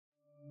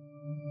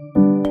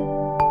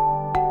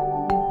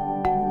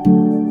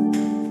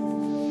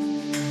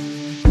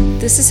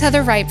This is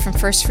Heather Wright from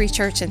First Free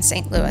Church in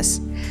St. Louis.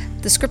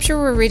 The scripture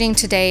we're reading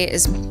today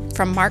is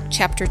from Mark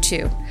chapter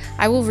 2.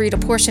 I will read a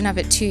portion of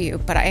it to you,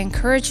 but I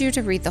encourage you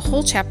to read the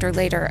whole chapter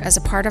later as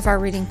a part of our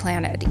reading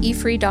plan at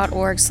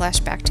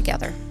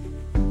efree.org/backtogether.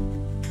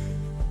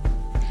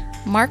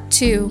 Mark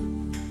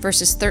 2,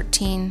 verses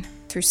 13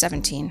 through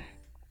 17.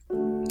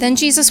 Then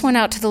Jesus went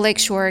out to the lake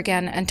shore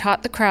again and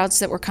taught the crowds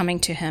that were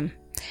coming to him.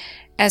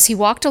 As he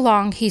walked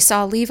along, he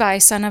saw Levi,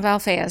 son of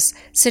Alphaeus,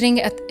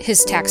 sitting at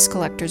his tax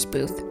collector's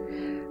booth.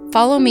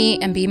 "Follow me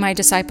and be my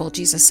disciple,"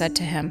 Jesus said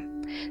to him.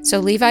 So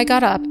Levi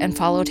got up and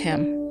followed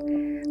him.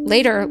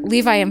 Later,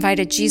 Levi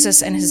invited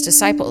Jesus and his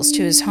disciples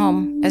to his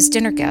home as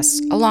dinner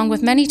guests, along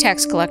with many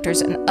tax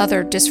collectors and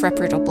other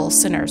disreputable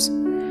sinners.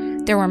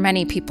 There were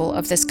many people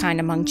of this kind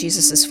among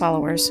Jesus'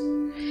 followers.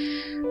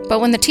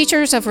 But when the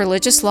teachers of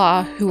religious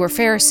law, who were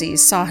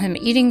Pharisees, saw him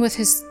eating with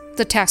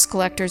the tax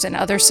collectors and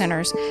other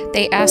sinners,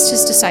 they asked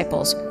his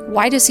disciples,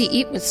 "Why does he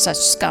eat with such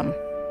scum?"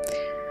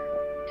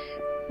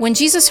 When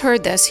Jesus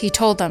heard this, he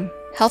told them,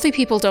 "Healthy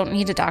people don't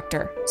need a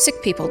doctor,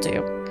 sick people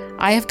do.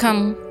 I have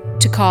come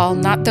to call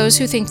not those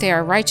who think they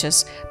are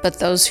righteous, but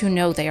those who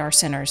know they are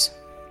sinners."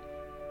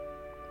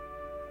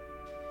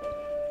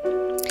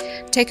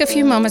 Take a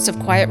few moments of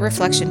quiet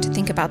reflection to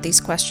think about these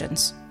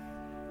questions.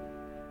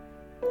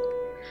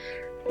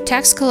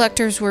 Tax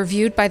collectors were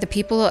viewed by the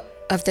people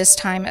of this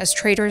time as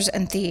traitors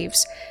and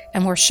thieves,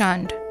 and were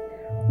shunned.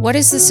 What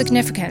is the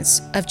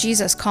significance of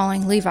Jesus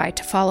calling Levi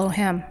to follow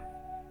him?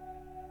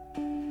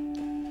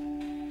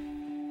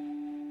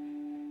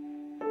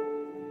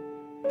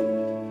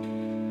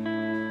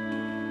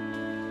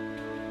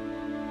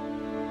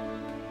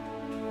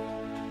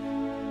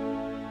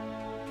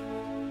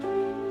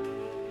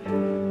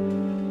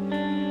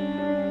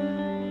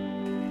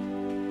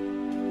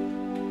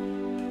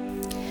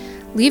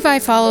 Levi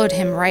followed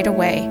him right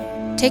away.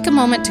 Take a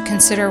moment to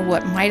consider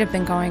what might have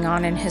been going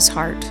on in his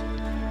heart.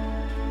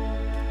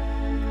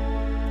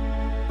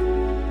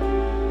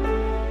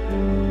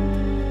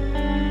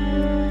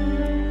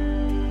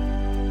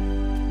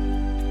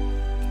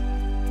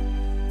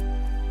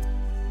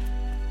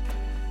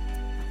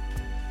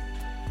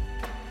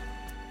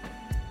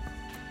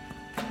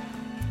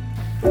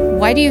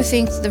 Why do you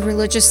think the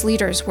religious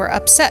leaders were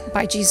upset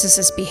by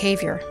Jesus'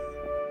 behavior?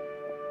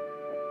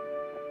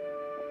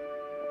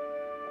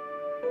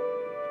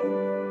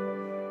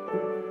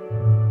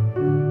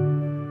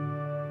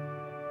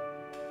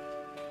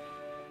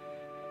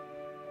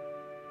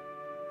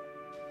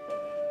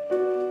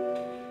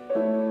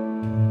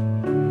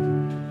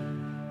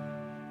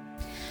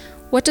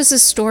 What does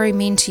this story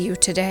mean to you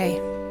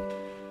today?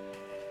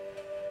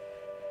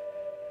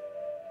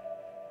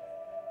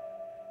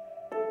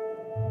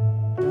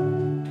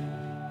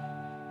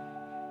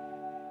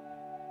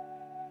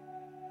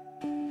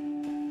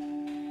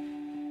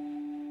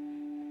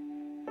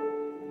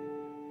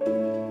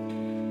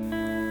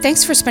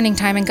 Thanks for spending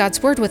time in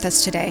God's Word with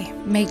us today.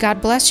 May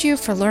God bless you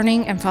for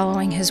learning and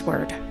following His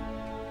Word.